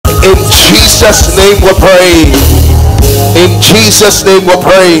In Jesus' name we pray. In Jesus' name we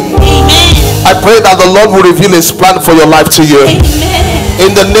pray. I pray that the Lord will reveal his plan for your life to you.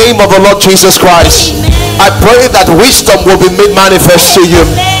 In the name of the Lord Jesus Christ, I pray that wisdom will be made manifest to you.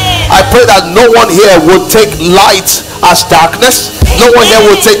 I pray that no one here will take light as darkness. No one here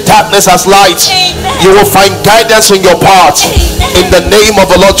will take darkness as light. You will find guidance in your path. In the name of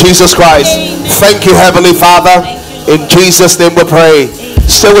the Lord Jesus Christ. Thank you, Heavenly Father. In Jesus' name we pray.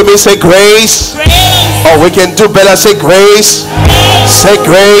 Stay with me, say grace. Or we can do better, say grace. Say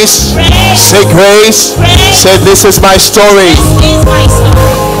grace. Say grace. Say this is my story.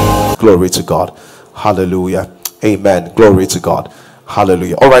 Glory to God. Hallelujah. Amen. Glory to God.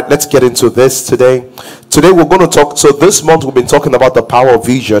 Hallelujah. All right, let's get into this today. Today we're going to talk. So this month we've been talking about the power of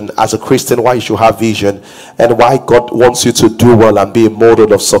vision as a Christian, why you should have vision, and why God wants you to do well and be a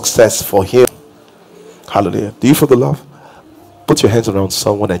model of success for him. Hallelujah. Do you feel the love? Put your hands around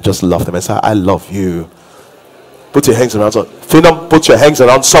someone and just love them and say, I love you. Put your hands around someone. Freedom, put your hands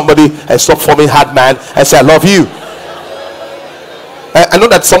around somebody and stop forming hard man and say, I love you. I know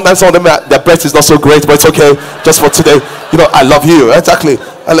that sometimes some of them, their breath is not so great, but it's okay. Just for today, you know, I love you. Exactly.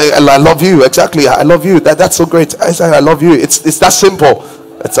 I love you. Exactly. I love you. That's so great. I say, I love you. It's that simple.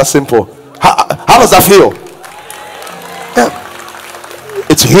 It's that simple. How does that feel? Yeah.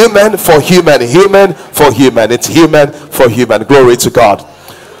 It's human for human. Human for human. It's human for human. Glory to God.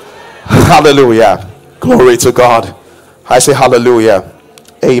 Hallelujah. Glory to God. I say hallelujah.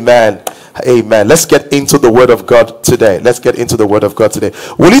 Amen. Amen. Let's get into the word of God today. Let's get into the word of God today.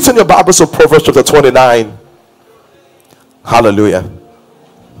 Will you turn your Bibles to Proverbs chapter 29? Hallelujah.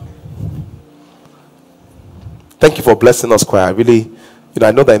 Thank you for blessing us, choir. I really,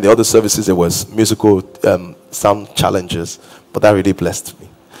 I know that in the other services there was musical sound challenges, but that really blessed me.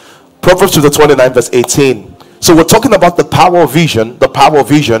 Proverbs chapter 29 verse 18. So we're talking about the power of vision, the power of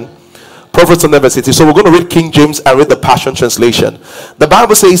vision. Proverbs 29 verse 18. So we're going to read King James and read the Passion Translation. The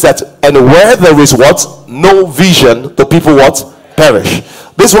Bible says that, and where there is what? No vision, the people what? Perish.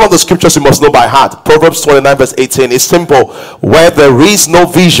 This is one of the scriptures you must know by heart. Proverbs 29 verse 18 is simple. Where there is no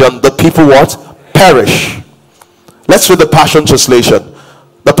vision, the people what? Perish. Let's read the Passion Translation.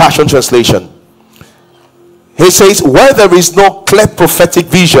 The Passion Translation. He says, where there is no clear prophetic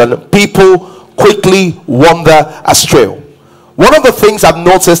vision, people quickly wander astray. One of the things I've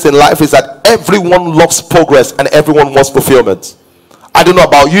noticed in life is that everyone loves progress and everyone wants fulfillment. I don't know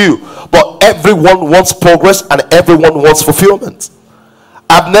about you, but everyone wants progress and everyone wants fulfillment.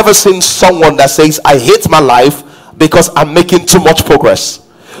 I've never seen someone that says, I hate my life because I'm making too much progress.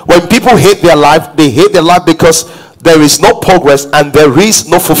 When people hate their life, they hate their life because there is no progress and there is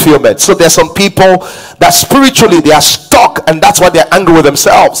no fulfillment. So there's some people that spiritually they are stuck, and that's why they're angry with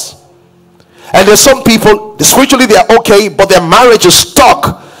themselves. And there's some people spiritually they are okay, but their marriage is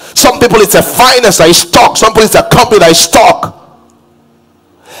stuck. Some people it's a finance that is stuck. Some people it's a company that is stuck.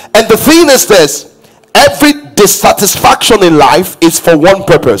 And the thing is this: every dissatisfaction in life is for one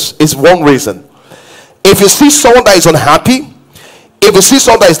purpose, is one reason. If you see someone that is unhappy, if you see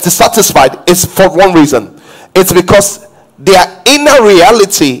someone that is dissatisfied, it's for one reason. It's because their inner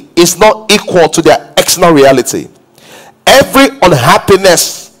reality is not equal to their external reality. Every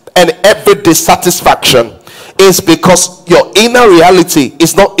unhappiness and every dissatisfaction is because your inner reality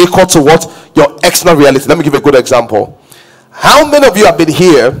is not equal to what? Your external reality. Let me give you a good example. How many of you have been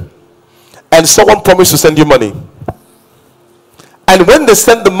here and someone promised to send you money, and when they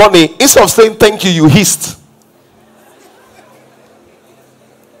send the money, instead of saying thank you, you hissed?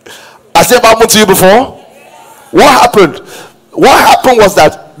 Has that ever happened to you before? What happened? What happened was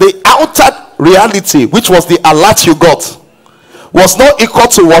that the outer reality, which was the alert you got, was not equal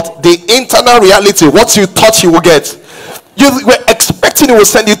to what? The internal reality, what you thought you would get. You were expecting it would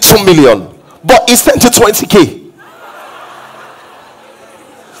send you 2 million, but it sent you 20k.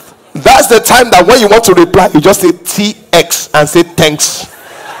 That's the time that when you want to reply, you just say TX and say thanks,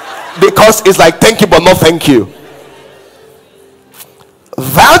 because it's like thank you but not thank you.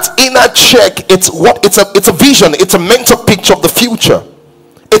 That inner check, it's a vision, it's a mental picture of the future.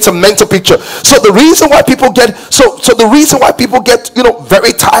 It's a mental picture. So the reason why people get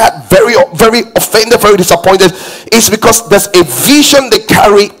very tired, very offended, very disappointed, is because there's a vision they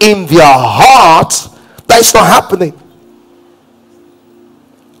carry in their heart that is not happening.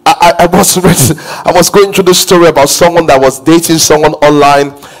 I was going through this story about someone that was dating someone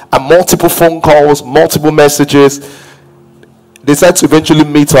online, and multiple phone calls, multiple messages. They decided to eventually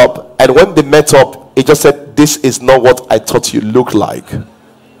meet up, and when they met up, he just said, "This is not what I thought you looked like."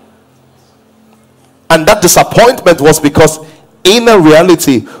 And that disappointment was because inner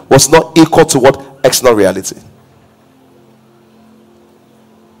reality was not equal to what? External reality.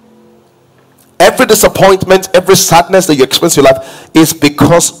 Every disappointment, every sadness that you experience in your life is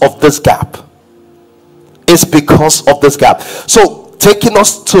because of this gap. It's because of this gap. So, taking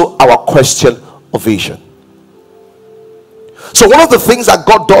us to our question of vision. So, one of the things that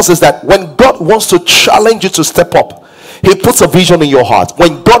God does is that when God wants to challenge you to step up, He puts a vision in your heart.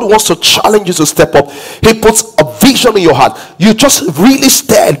 When God wants to challenge you to step up, He puts a vision in your heart. You just really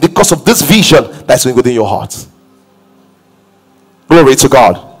stand because of this vision that's within your heart. Glory to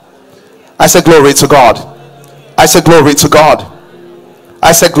God. I said glory to God. I said glory to God.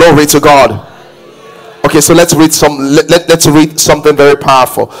 I said glory to God. Okay, so let's read let's read something very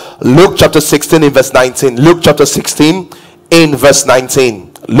powerful. Luke chapter 16 in verse 19. Luke chapter 16 in verse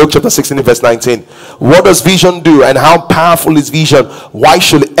 19. Luke chapter 16 in verse 19. What does vision do, and how powerful is vision? Why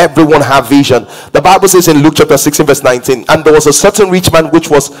should everyone have vision? The Bible says in Luke chapter 16 verse 19, and there was a certain rich man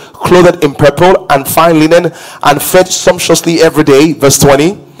which was clothed in purple and fine linen, and fed sumptuously every day. Verse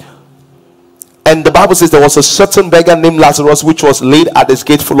 20. And the Bible says there was a certain beggar named Lazarus which was laid at his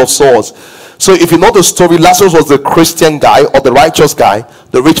gate full of sores. So if you know the story, Lazarus was the Christian guy or the righteous guy.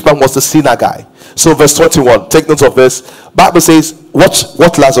 The rich man was the sinner guy. So verse 21, take note of this. Bible says,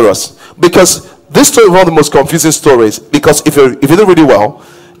 what Lazarus? Because this story is one of the most confusing stories. Because if you did really well,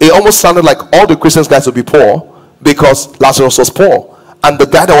 it almost sounded like all the Christians guys would be poor because Lazarus was poor. And the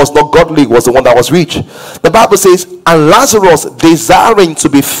guy that was not godly was the one that was rich. The Bible says, and Lazarus desiring to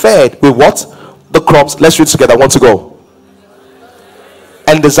be fed with what? The crumbs. Let's read together. I want to go.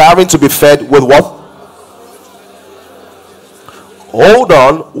 And desiring to be fed with what? Hold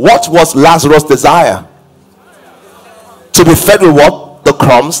on. What was Lazarus' desire? To be fed with what? The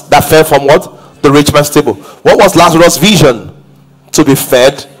crumbs that fell from what? The rich man's table. What was Lazarus' vision? To be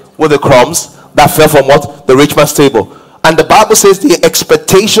fed with the crumbs that fell from what? The rich man's table. And the Bible says the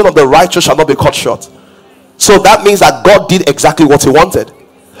expectation of the righteous shall not be cut short. So that means that God did exactly what He wanted.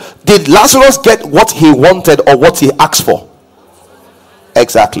 Did Lazarus get what he wanted or what he asked for?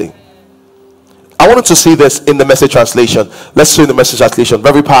 Exactly. I wanted to see this in the Message translation. Let's see in the Message translation.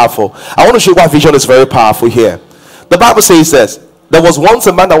 Very powerful. I want to show you why vision is very powerful here. The Bible says this. There was once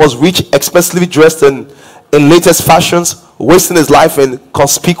a man that was rich, expensively dressed in latest fashions, wasting his life in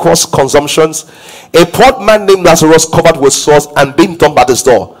conspicuous consumptions. A poor man named Lazarus, covered with sores and being dumped at his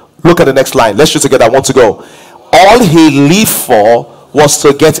door. Look at the next line. Let's read together. I want to go. All he lived for was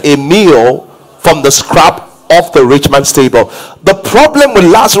to get a meal from the scrap of the rich man's table. The problem with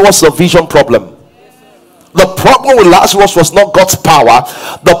Lazarus was a vision problem. The problem with Lazarus was not God's power.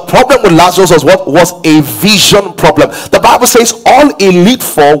 The problem with Lazarus was what? Was a vision problem. The Bible says all he lived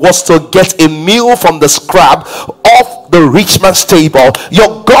for was to get a meal from the scrap of the rich man's table.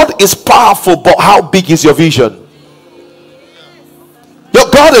 Your God is powerful, but how big is your vision? Your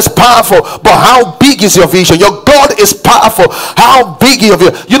God is powerful, but how big is your vision? Your God is powerful. How big is your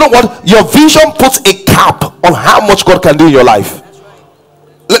vision? You know what? Your vision puts a cap on how much God can do in your life.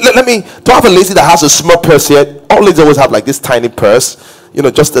 Let me, do I have a lady that has a small purse here? All ladies always have like this tiny purse. You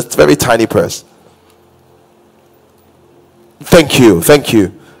know, just this very tiny purse. Thank you. Thank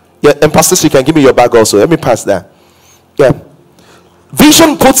you. Yeah, and Pastor, you can give me your bag also. Let me pass that. Yeah.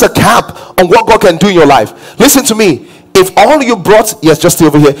 Vision puts a cap on what God can do in your life. Listen to me. If all you brought, yes, just stay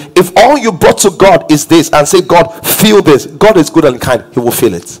over here. If all you brought to God is this and say, God, feel this. God is good and kind. He will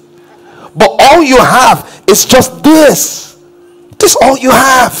feel it. But all you have is just this. This is all you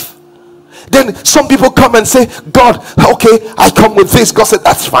have. Then some people come and say, God, okay, I come with this. God said,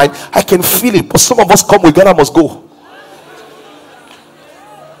 that's fine. I can feel it. But some of us come with God, I must go.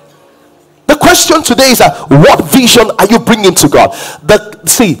 The question today is that what vision are you bringing to God?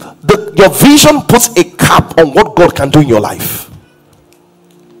 Your vision puts a cap on what God can do in your life.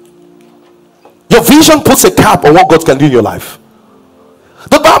 Your vision puts a cap on what God can do in your life.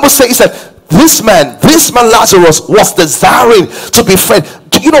 The Bible says that this man Lazarus was desiring to be fed.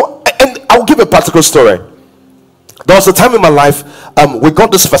 You know, and I'll give a practical story. There was a time in my life, we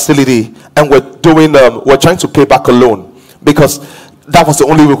got this facility and we're trying to pay back a loan because that was the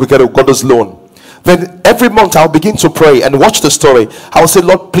only way we got this loan. Then every month I'll begin to pray and watch the story. I'll say,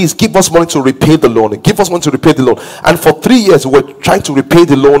 Lord, please give us money to repay the loan. Give us money to repay the loan. And for 3 years we were trying to repay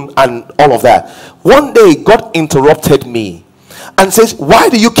the loan and all of that. One day God interrupted me and says, why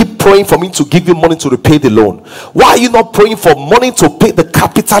do you keep praying for me to give you money to repay the loan? Why are you not praying for money to pay the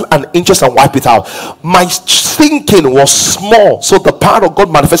capital and interest and wipe it out? My thinking was small, so the power of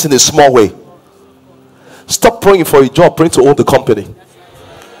God manifests in a small way. Stop praying for a job, praying to own the company.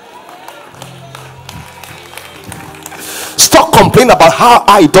 Stop complaining about how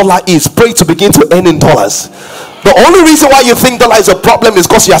high dollar is. Pray to begin to earn in dollars. The only reason why you think dollar is a problem is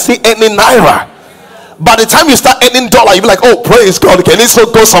because you are still earning naira. By the time you start earning dollar, you'll be like, oh, praise God, can it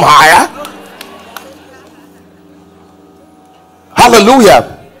so go some higher?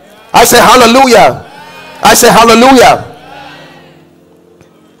 Hallelujah. I say hallelujah. I say hallelujah.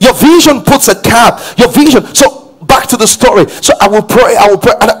 Your vision puts a cap. Your vision. So back to the story. So I will pray, and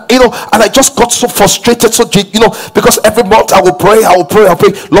and I just got so frustrated. So because every month I will pray,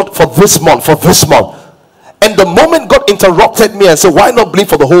 Lord, for this month. And the moment God interrupted me and said, why not believe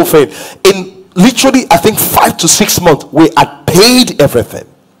for the whole thing? In literally, I think 5 to 6 months, we had paid everything.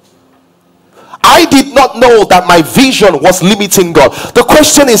 I did not know that my vision was limiting God. The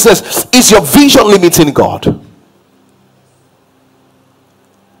question is this: is your vision limiting God?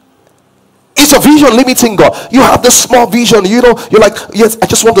 Is your vision limiting God? You have this small vision, you're like, yes, I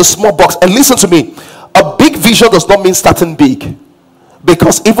just want a small box. And listen to me, a big vision does not mean starting big,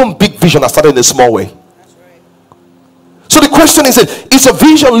 because even big vision are started in a small way. That's right. So the question is your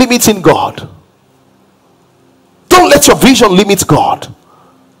vision limiting God? Don't let your vision limit God.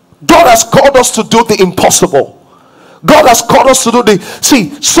 God has called us to do the impossible. God has called us to do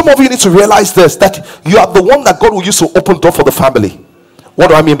some of you need to realize this, that you are the one that God will use to open door for the family. What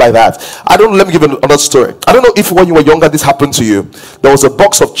do I mean by that? Let me give you another story. I don't know if when you were younger this happened to you. There was a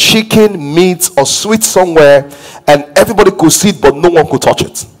box of chicken, meat, or sweets somewhere, and everybody could see it, but no one could touch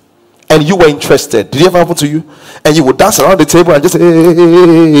it. And you were interested. Did it ever happen to you? And you would dance around the table and just say,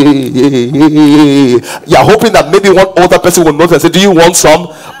 you're hoping that maybe one older person will notice and say, do you want some?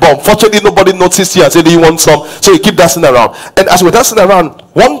 But unfortunately, nobody noticed you and said, do you want some? So you keep dancing around. And as we're dancing around,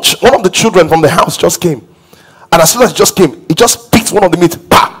 one of the children from the house just came. And as soon as it just came, he just picked one of the meat,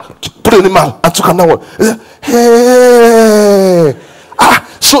 put it in the mouth, and took another one. He said, hey.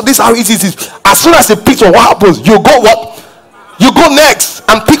 So this is how easy it is. As soon as he picks one, what happens? You go what? You go next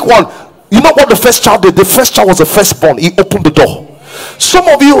and pick one. You know what the first child did? The first child was the firstborn. He opened the door. Some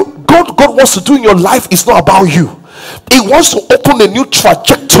of you, God wants to do in your life is not about you. He wants to open a new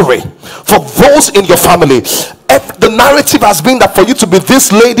trajectory for those in your family. The narrative has been that for you to be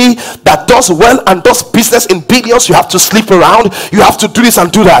this lady that does well and does business in billions, you have to sleep around, you have to do this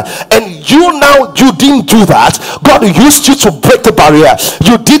and do that. And you didn't do that. God used you to break the barrier.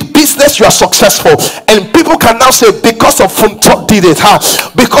 You did business, you are successful. And people can now say, because of Funtok did it,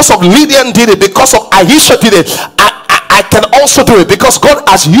 because of Lydian did it, because of Aisha did it, I can also do it, because God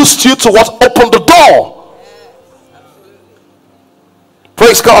has used you to open the door.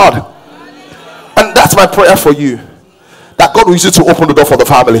 Praise God. And that's my prayer for you, that God will use you to open the door for the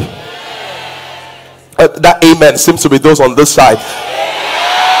family. That amen seems to be those on this side.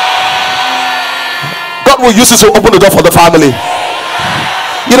 God will use you to open the door for the family.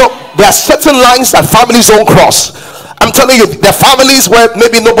 There are certain lines that families don't cross. I'm telling you, there are families where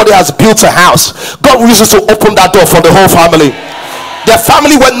maybe nobody has built a house. God will use you to open that door for the whole family. There are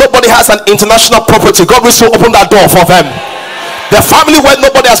family where nobody has an international property. God will use you to open that door for them. The family where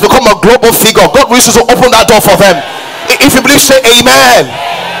nobody has become a global figure, God wishes to open that door for them. If you believe, say amen.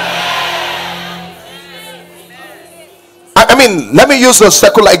 I mean, let me use a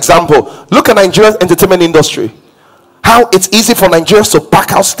secular example. Look at Nigeria's entertainment industry. How it's easy for Nigerians to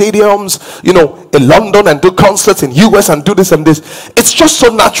pack out stadiums, in London and do concerts in US and do this and this. It's just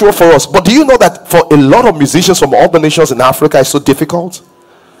so natural for us. But do you know that for a lot of musicians from all the nations in Africa, it's so difficult?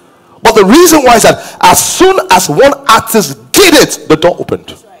 But the reason why is that as soon as one artist did it, the door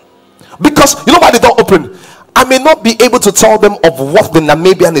opened. Because you know why the door opened? I may not be able to tell them of what the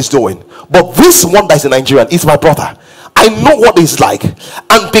Namibian is doing, but this one that is a Nigerian is my brother. I know what it's like,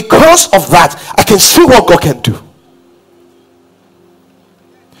 and because of that, I can see what God can do.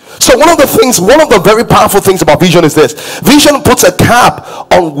 So one of the very powerful things about vision is this: vision puts a cap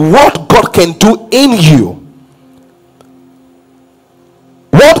on what God can do in you.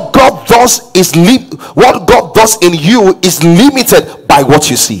 What God does in you is limited by what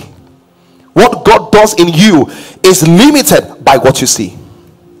you see. What God does in you is limited by what you see.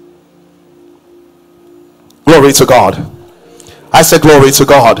 Glory to God. I said glory to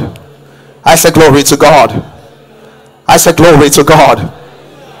God. I said glory to God. I said glory to God.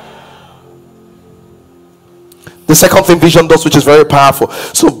 The second thing vision does, which is very powerful.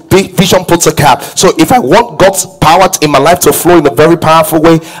 So vision puts a cap. So if I want God's power in my life to flow in a very powerful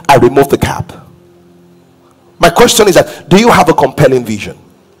way, I remove the cap. My question is that, do you have a compelling vision?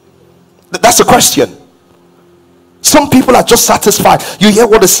 That's the question. Some people are just satisfied. You hear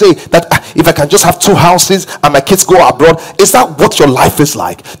what they say, that if I can just have 2 houses and my kids go abroad. Is that what your life is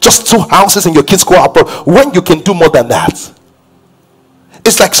like? Just 2 houses and your kids go abroad, when you can do more than that?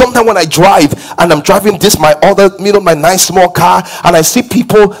 It's like sometimes when I drive and I'm driving my nice small car, and I see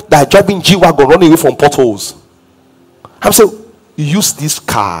people that are driving G-Wagon running away from potholes. I'm saying, use this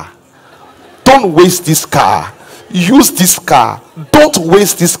car. Don't waste this car. Use this car. Don't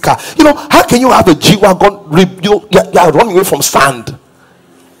waste this car. How can you have a G-Wagon? You're running away from sand.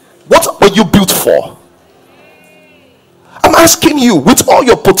 What were you built for? I'm asking you, with all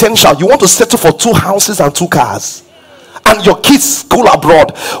your potential, you want to settle for 2 houses and 2 cars, and your kids school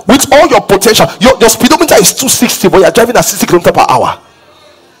abroad. With all your potential, your speedometer is 260, but you're driving at 60 kilometers per hour.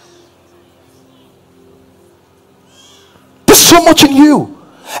 There's so much in you.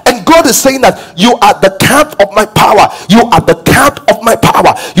 And God is saying that you are the cap of my power. You are the cap of my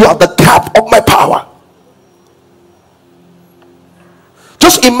power. You are the cap of my power.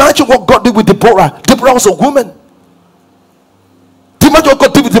 Just imagine what God did with Deborah. Deborah was a woman. Imagine what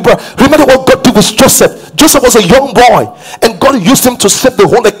God did with Deborah. Remember what God did with Joseph. Joseph was a young boy, and God used him to save the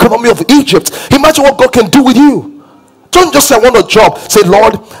whole economy of Egypt. Imagine what God can do with you. Don't just say, I want a job. Say,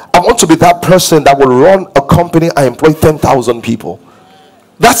 Lord, I want to be that person that will run a company and employ 10,000 people.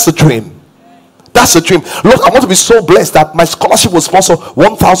 That's the dream. That's the dream. Lord, I want to be so blessed that my scholarship will sponsor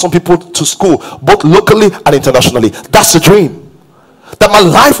 1,000 people to school, both locally and internationally. That's the dream. That my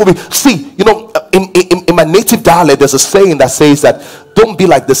life will be. See, in my native dialect, there's a saying that says that don't be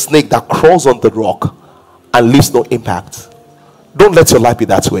like the snake that crawls on the rock and leaves no impact. Don't let your life be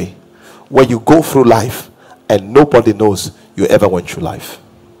that way, where you go through life and nobody knows you ever went through life.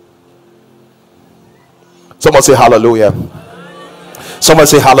 Someone say hallelujah. Someone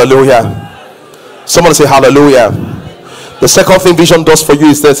say hallelujah. Someone say hallelujah. The second thing vision does for you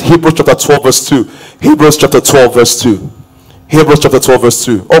is this. Hebrews chapter 12 verse 2. Hebrews chapter 12 verse 2. Hebrews chapter 12 verse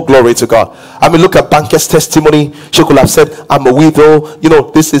 2. Oh, glory to God. I mean, look at Banker's testimony. She could have said, I'm a widow,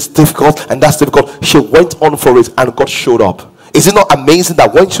 this is difficult and that's difficult. She went on for it and God showed up. Is it not amazing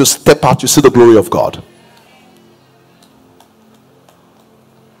that once you step out, you see the glory of God?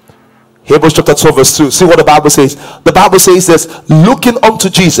 Hebrews chapter 12 verse 2. See what the Bible says. The Bible says this, looking unto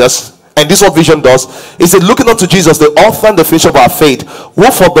Jesus, and this is what vision does. It said, looking unto Jesus, the author and the finisher of our faith,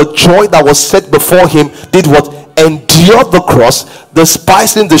 who for the joy that was set before him did what? Endured the cross,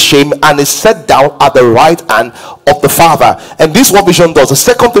 despising the shame, and is set down at the right hand of the Father. And this is what vision does. The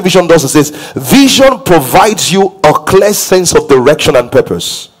second thing vision does is this. Vision provides you a clear sense of direction and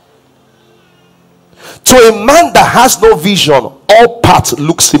purpose. To a man that has no vision, all paths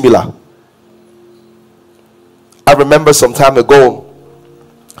look similar. I remember some time ago,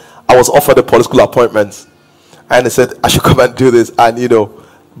 I was offered a political appointment, and they said I should come and do this, and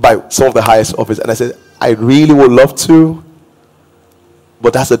by some of the highest office. And I said, I really would love to,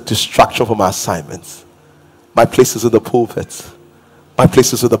 but that's a distraction from my assignments. My place is in the pulpit. My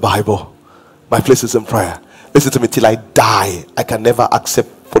place is in the Bible. My place is in prayer. Listen to me, till I die, I can never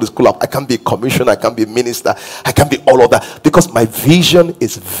accept political. I can't be a commissioner. I can't be a minister. I can't be all of that, because my vision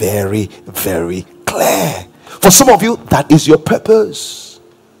is very, very clear. For some of you, that is your purpose.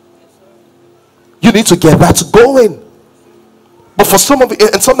 You need to get that going. But for some of you,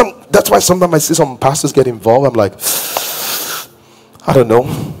 and sometimes that's why sometimes I see some pastors get involved. I'm like, I don't know.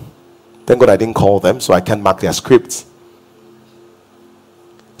 Thank God I didn't call them, so I can't mark their scripts.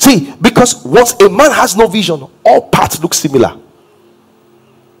 See, because once a man has no vision, all paths look similar.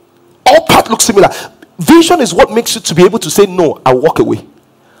 All paths look similar. Vision is what makes you to be able to say, no, I walk away.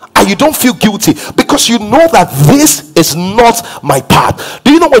 And you don't feel guilty, because you know that this is not my path.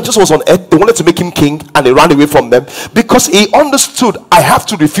 Do you know when Jesus was on earth, they wanted to make him king and he ran away from them? Because he understood, I have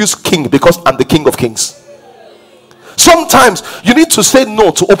to refuse king because I'm the King of Kings. Sometimes you need to say no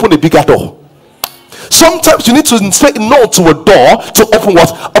to open a bigger door. Sometimes you need to say no to a door to open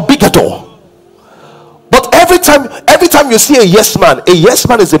what? A bigger door. But every time you see a yes man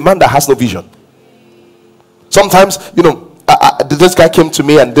is a man that has no vision. Sometimes, this guy came to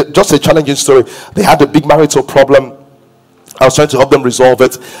me, and just a challenging story. They had a big marital problem. I was trying to help them resolve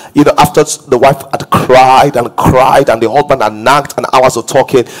it. After the wife had cried and the husband had nagged and hours of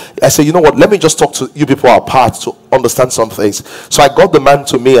talking, I said, you know what, let me just talk to you people apart to understand some things. So I got the man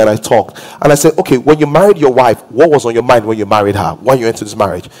to me and I talked. And I said, okay, when you married your wife, what was on your mind when you married her, when you entered this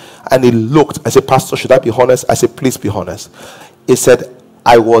marriage? And he looked. I said, Pastor, should I be honest? I said, please be honest. He said,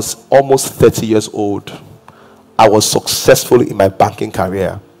 I was almost 30 years old. I was successful in my banking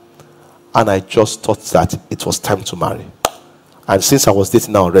career, and I just thought that it was time to marry. And since I was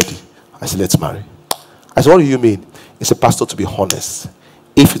dating her already, I said, let's marry. I said, what do you mean? He said, Pastor, to be honest,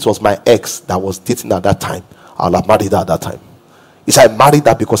 if it was my ex that was dating her at that time, I would have married her at that time. He said, I married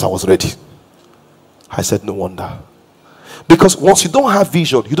her because I was ready. I said, no wonder. Because once you don't have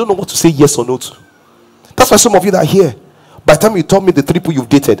vision, you don't know what to say yes or no to. That's why some of you that are here, by the time you told me the 3 people you've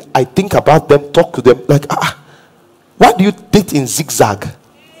dated, I think about them, talk to them, like, why do you date in zigzag?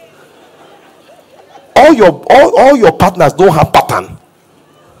 All your partners don't have pattern.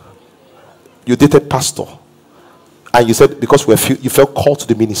 You dated pastor, And you said because you felt called to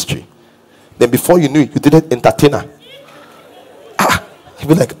the ministry. Then before you knew it, you did it entertainer. You'd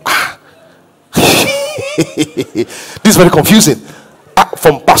be like, this is very confusing.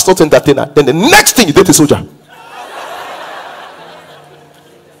 From pastor to entertainer. Then the next thing you did a soldier.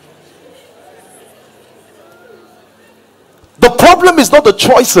 The problem is not the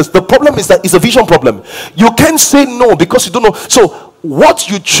choices. The problem is that it's a vision problem. You can't say no because you don't know. So what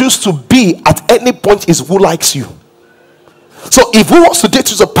you choose to be at any point is who likes you. So if who wants to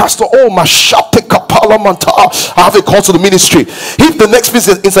date you as a pastor, I have a call to the ministry. If the next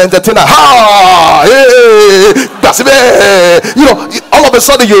business is an entertainer, you know, all of a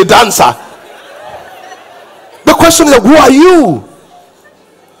sudden you're a dancer. The question is, who are you?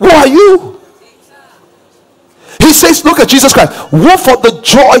 Who are you? He says, look at Jesus Christ, who for the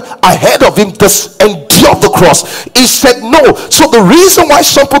joy ahead of him endured the cross. He said no. So the reason why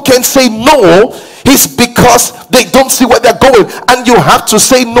some people can say no is because they don't see where they're going, and you have to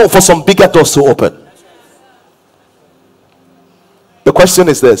say no for some bigger doors to open. The question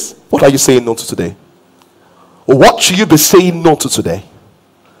is this: what are you saying no to today? What should you be saying no to today?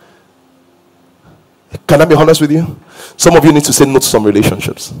 Can I be honest with you? Some of you need to say no to some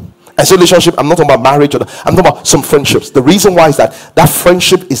relationships. I say relationship, I'm not talking about marriage, I'm talking about some friendships. The reason why is that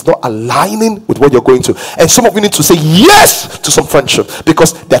friendship is not aligning with what you're going to. And some of you need to say yes to some friendship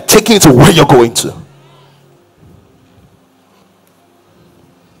because they're taking you to where you're going to.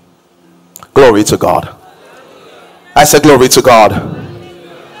 Glory to God. I said glory to God.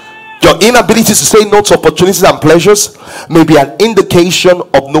 Your inability to say no to opportunities and pleasures may be an indication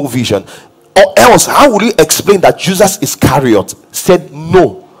of no vision. Or else, how will you explain that Judas Iscariot said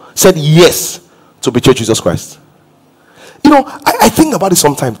no, said yes to betray Jesus Christ? You know, I think about it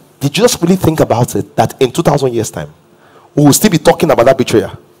sometimes. Did you just really think about it that in 2,000 years' time, we will still be talking about that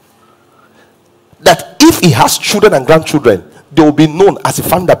betrayer? That if he has children and grandchildren, they will be known as the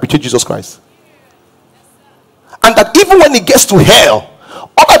family that betrayed Jesus Christ. And that even when he gets to hell,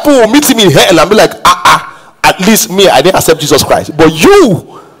 other people will meet him in hell and be like, at least me, I didn't accept Jesus Christ. But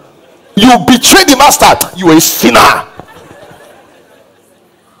you betrayed the master. You are a sinner.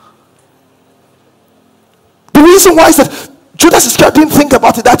 The reason why is that Judas Iscariot didn't think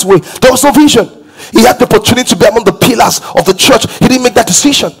about it that way. There was no vision. He had the opportunity to be among the pillars of the church. He didn't make that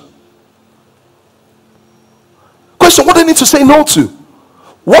decision. Question: what do you need to say no to?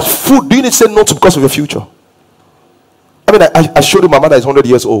 What food do you need to say no to because of your future? I mean, I showed you my mother is 100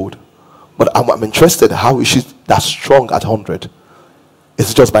 years old, but I'm interested. How is she that strong at 100?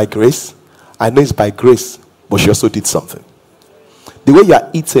 Is it just by grace? I know it's by grace, but she also did something. The way you are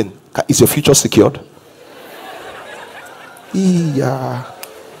eating, is your future secured? Yeah.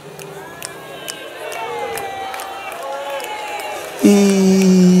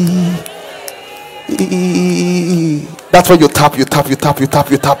 That's why you tap.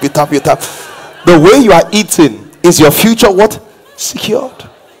 The way you are eating, is your future what? Secured.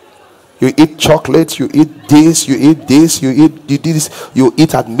 You eat chocolate, you eat this, you eat this, you eat this, you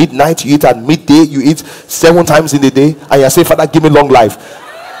eat at midnight, you eat at midday, you eat 7 times in the day, and you say, Father, give me long life.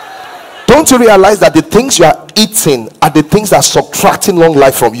 Don't you realize that the things you are eating are the things that are subtracting long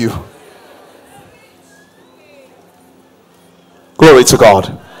life from you? Glory to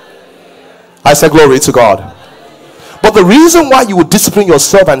God. I said glory to God. But the reason why you would discipline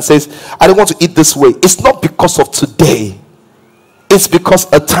yourself and says, I don't want to eat this way, it's not because of today. It's because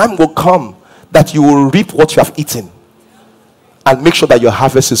a time will come that you will reap what you have eaten. And make sure that your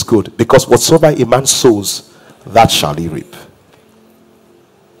harvest is good. Because whatsoever a man sows, that shall he reap.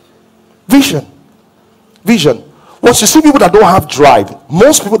 Vision. Once you see people that don't have drive,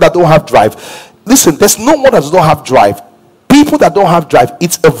 most people that don't have drive, listen, there's no one that does not have drive. People that don't have drive,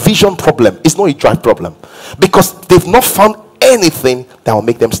 it's a vision problem. It's not a drive problem. Because they've not found anything that will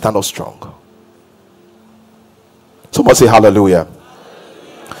make them stand up strong. Someone say hallelujah.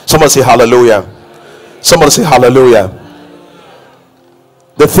 Someone say hallelujah. Someone say hallelujah.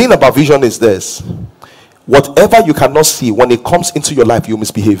 The thing about vision is this: whatever you cannot see, when it comes into your life, you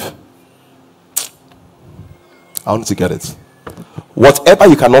misbehave. I want you to get it. Whatever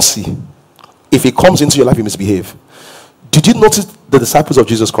you cannot see, if it comes into your life, you misbehave. Did you notice the disciples of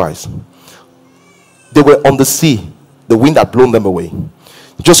Jesus Christ? They were on the sea. The wind had blown them away.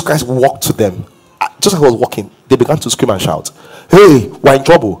 Jesus Christ walked to them. Just as he was walking, they began to scream and shout, hey, we're in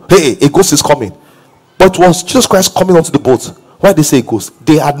trouble. Hey, a ghost is coming. But it was Jesus Christ coming onto the boat. Why did they say a ghost?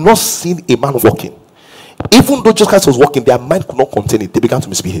 They had not seen a man walking. Even though Jesus Christ was walking, their mind could not contain it. They began to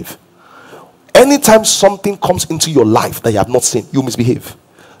misbehave. Anytime something comes into your life that you have not seen, you misbehave.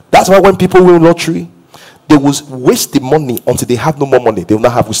 That's why when people win lottery, they will waste the money until they have no more money. They will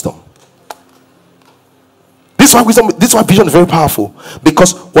not have wisdom. This This is why vision is very powerful.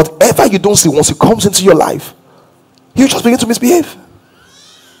 Because whatever you don't see, once it comes into your life, you just begin to misbehave.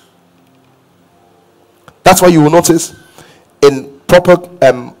 That's why you will notice in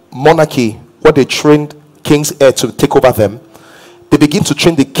proper monarchy, where they trained king's heir to take over them, they begin to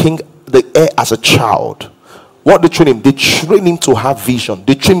train the heir as a child. What they train him? They train him to have vision.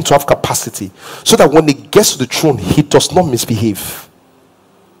 They train him to have capacity, so that when he gets to the throne, he does not misbehave.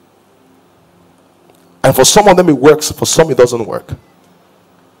 And for some of them it works, for some it doesn't work.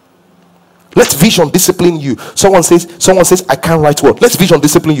 Let vision discipline you. Someone says, I can't write well. Let vision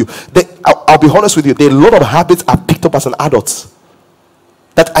discipline you. I'll be honest with you, there are a lot of habits I picked up as an adult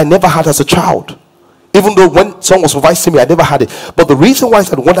that I never had as a child. Even though when someone was supervising me, I never had it. But the reason why is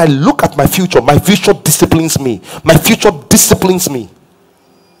that when I look at my future disciplines me. My future disciplines me.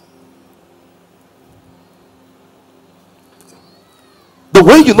 The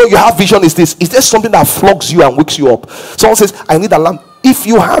way you know you have vision is this. Is there something that flogs you and wakes you up? Someone says, I need alarm. If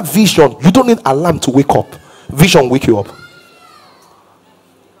you have vision, you don't need alarm to wake up. Vision wake you up.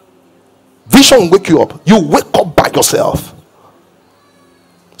 Vision wake you up. You wake up by yourself.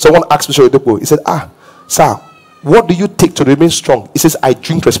 Someone asked Pastor Idowu, he said, sir, what do you take to remain strong? He says, I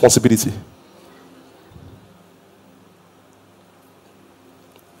drink responsibility.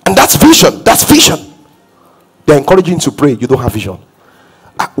 And that's vision. That's vision. They're encouraging you to pray. You don't have vision.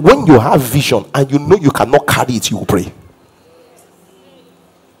 When you have vision and you know you cannot carry it, you will pray.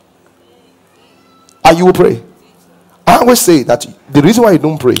 And you will pray. I always say that the reason why you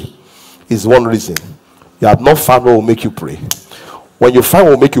don't pray is one reason. You have not found what will make you pray. When you find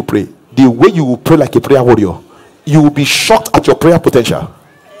what will make you pray, the way you will pray like a prayer warrior, you will be shocked at your prayer potential.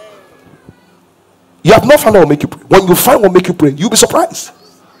 You have not found what will make you pray. When you find what will make you pray, you'll be surprised.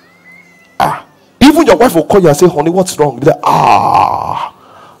 Even your wife will call you and say, honey, what's wrong? You'll be like,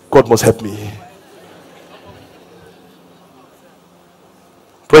 God must help me.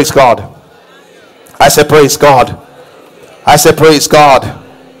 Praise God. I said, praise God. I said, praise God.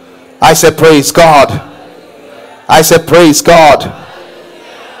 I said, praise God. I said, praise God.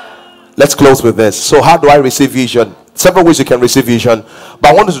 Let's close with this. So how do I receive vision? Several ways you can receive vision,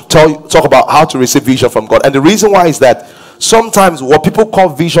 but I wanted to talk about how to receive vision from God. And the reason why is that sometimes what people call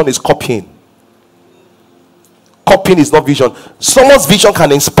vision is copying. Copying is not vision. Someone's vision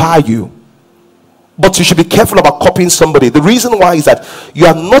can inspire you, but you should be careful about copying somebody. The reason why is that you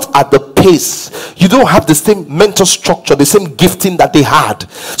are not at the pace. You don't have the same mental structure, the same gifting that they had.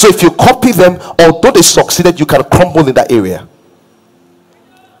 So if you copy them, although they succeeded, you can crumble in that area.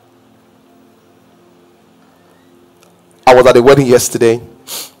 I was at a wedding yesterday.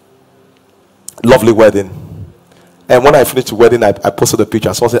 Lovely wedding. And when I finished the wedding, I posted a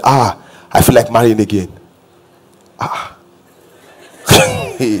picture. Someone said, I feel like marrying again.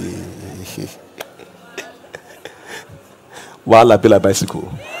 While I build a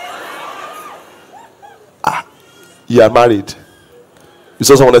bicycle. You are married. You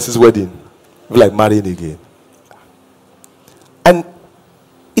saw someone else's wedding. You feel like marrying again. And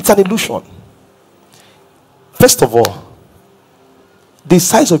it's an illusion. First of all, the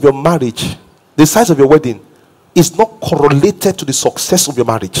size of your marriage, the size of your wedding is not correlated to the success of your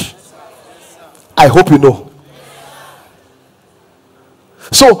marriage. I hope you know.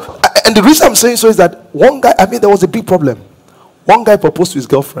 So, and the reason I'm saying so is that one guy, there was a big problem. One guy proposed to his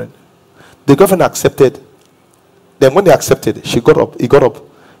girlfriend. The girlfriend accepted. Then when they accepted, he got up. He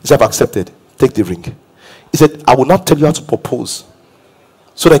said, I've accepted. Take the ring. He said, I will not tell you how to propose,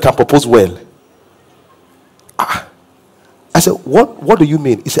 so that I can propose well. I said, what do you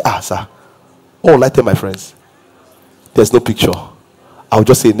mean? He said, sir, all I tell my friends, there's no picture. I'll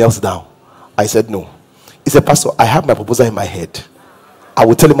just say nails down. I said, no. He said, Pastor, I have my proposal in my head. I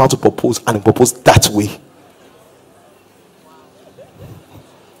will tell him how to propose and propose that way.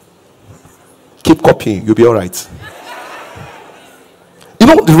 Keep copying, you'll be all right. You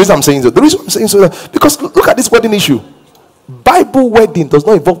know the reason I'm saying so? The reason I'm saying so is because look at this wedding issue. Bible wedding does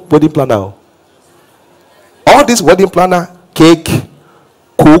not involve wedding planner. All this wedding planner, cake,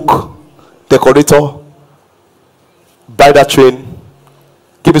 cook, decorator, bridal train,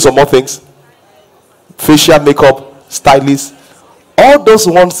 give me some more things, facial makeup, stylist, all those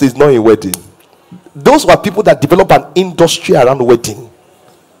ones is not a wedding. Those were people that develop an industry around wedding,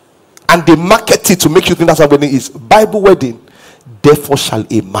 and they market it to make you think that's what wedding is. Bible wedding, therefore shall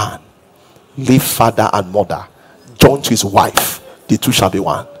a man leave father and mother, join to his wife, the two shall be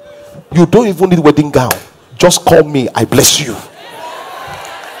one. You don't even need wedding gown. Just call me, I bless you.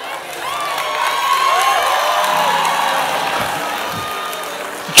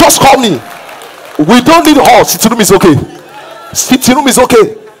 Just call me. We don't need hall. Sitting room is okay. Sitting room is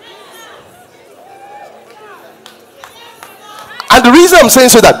okay. And the reason I'm saying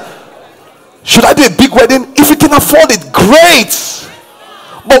so that, should I do a big wedding? If you can afford it, great.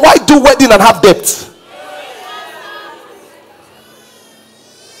 But why do wedding and have debt?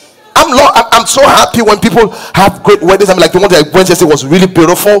 I'm so happy when people have great weddings. I'm like, the one that I went yesterday was really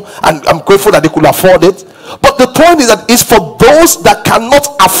beautiful, and I'm grateful that they could afford it. But the point is that it's for those that cannot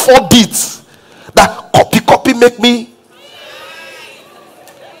afford it, that copy make me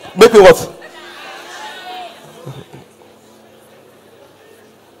what?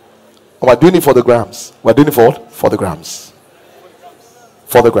 We're doing it for the grams. We're doing it for what? For the grams.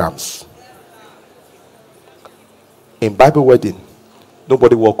 For the grams. In Bible wedding,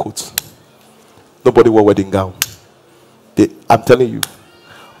 nobody wore coats. Nobody wore wedding gown. I'm telling you.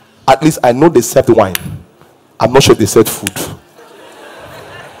 At least I know they served wine. I'm not sure they served food.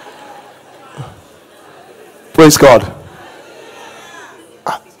 Praise God.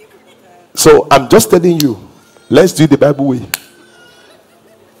 So I'm just telling you, let's do it the Bible way.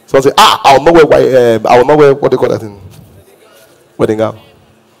 So I say, I will not wear what they call that thing. Wedding gown.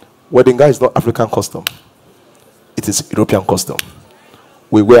 Wedding gown is not African custom. It is European custom.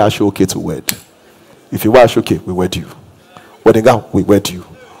 We wear ashoke to wed. If you wear ashoke, we wed you. Wedding gown, we wed you.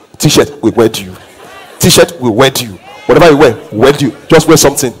 T-shirt, we wed you. T-shirt, we wed you. Whatever you wear, wed you. Just wear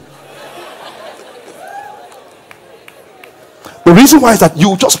something. The reason why is that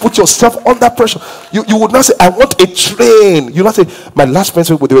you just put yourself under pressure. You would not say, I want a train. You not say, my last friends,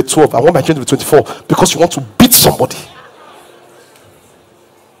 they were 12. I want my train to be 24. Because you want to beat somebody.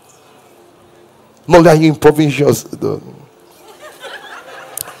 Not only are you improving yours. 1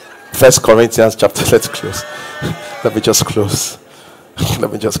 Corinthians chapter. Let's close. Let me just close.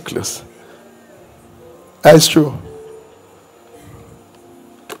 Let me just close. That is true.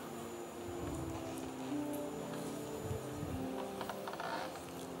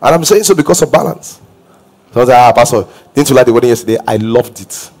 And I'm saying so because of balance. So I was like, Pastor, didn't you like the wedding yesterday? I loved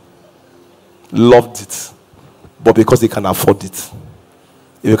it. Loved it. But because they can afford it.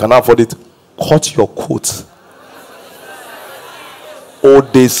 If you cannot afford it, cut your coat.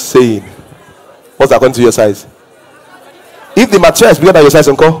 Old days saying. What's according to your size? If the material is bigger than your size,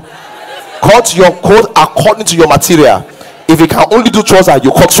 uncle, cut your coat according to your material. If you can only do trouser,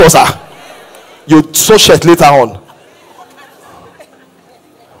 you cut trouser. You sew shirt later on.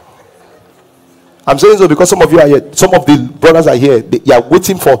 I'm saying so because some of you are here, some of the brothers are here, they are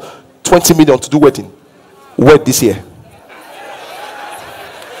waiting for 20 million to do wedding. Wed this year.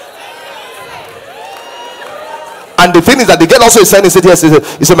 And the thing is that the girl also is saying, he said, yes,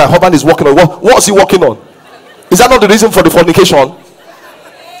 he said, my husband is working on. What is he working on? Is that not the reason for the fornication?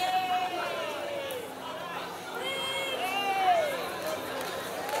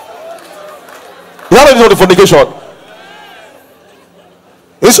 Is that not the reason for the fornication?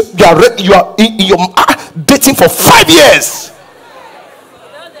 You are in your dating for 5 years.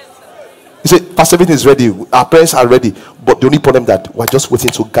 He said, Pastor, everything is ready. Our parents are ready. But the only problem that we're just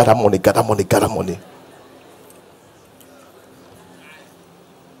waiting to gather money.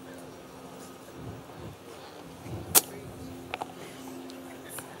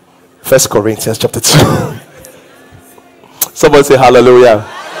 1 Corinthians chapter 2. Somebody say hallelujah.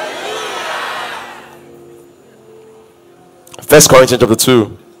 1 Corinthians chapter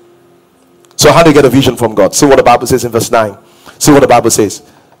 2. So how do you get a vision from God? See what the Bible says in verse 9. See what the Bible says. 1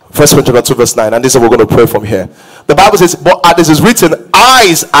 Corinthians chapter 2 verse 9. And this is what we're going to pray from here. The Bible says, but as it is written,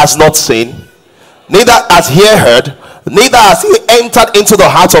 eyes has not seen, neither has ear heard, neither has he entered into the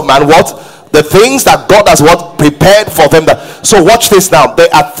heart of man. What? The things that God has what? Prepared for them that. So watch this now. There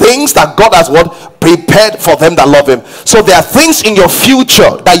are things that God has what? Prepared for them that love him. So there are things in your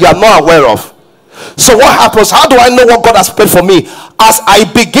future that you are not aware of. So what happens? How do I know what God has prepared for me? As I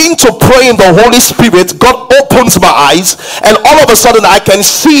begin to pray in the Holy Spirit, God opens my eyes, and all of a sudden I can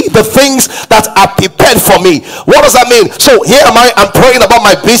see the things that are prepared for me. What does that mean? So here am I'm praying about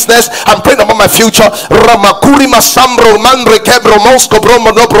my business, I'm praying about my future. And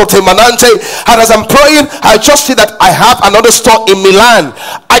as I'm praying, I just see that I have another store in Milan.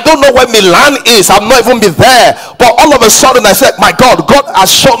 I don't know where Milan is, I'm not even be there, but all of a sudden I said, my God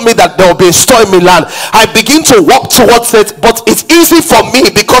has shown me that there will be a store in Milan. I begin to walk towards it, but it's easy for me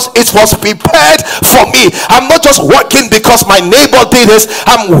because it was prepared for me. I'm not just working because my neighbor did this,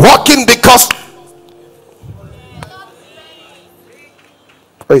 I'm working because,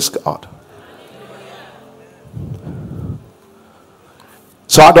 praise God.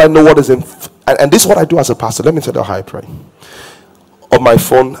 So how do I know what is in, and this is what I do as a pastor. Let me tell you how I pray. On my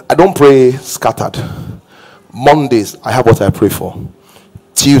phone, I don't pray scattered. Mondays, I have what I pray for.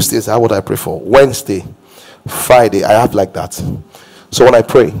 Tuesdays, I have what I pray for. Wednesday, Friday, I have like that. So when I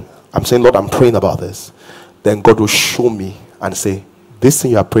pray, I'm saying, Lord, I'm praying about this. Then God will show me and say, this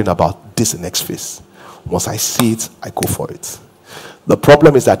thing you are praying about, this is the next phase. Once I see it, I go for it. The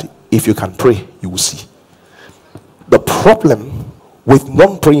problem is that if you can pray, you will see. The problem with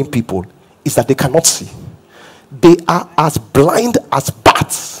non-praying people is that they cannot see. They are as blind as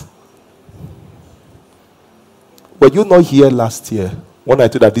bats. Were you not here last year when I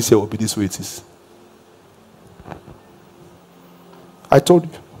told that this year will be this way it is? I told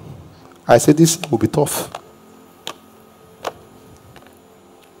you. I said this will be tough.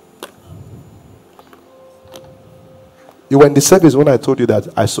 You were in the service when I told you that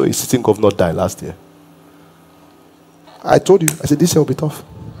I saw a sitting governor die last year. I told you. I said this year will be tough.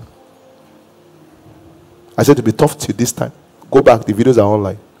 I said it will be tough till this time. Go back. The videos are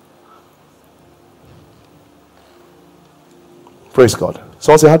online. Praise God.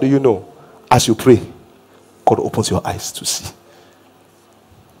 Someone say, how do you know? As you pray, God opens your eyes to see.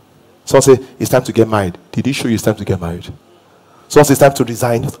 Someone say, it's time to get married. Did he show you it's time to get married? Someone say, it's time to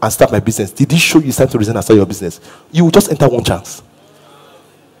resign and start my business. Did he show you it's time to resign and start your business? You will just enter one chance.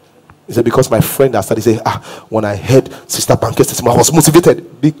 He said, because my friend that started saying, when I heard Sister Banker's testimony, I was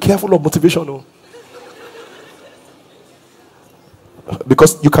motivated. Be careful of motivation. No?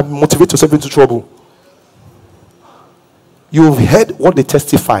 Because you can motivate yourself into trouble. You've heard what they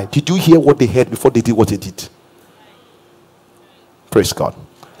testified. Did you hear what they heard before they did what they did? Praise God.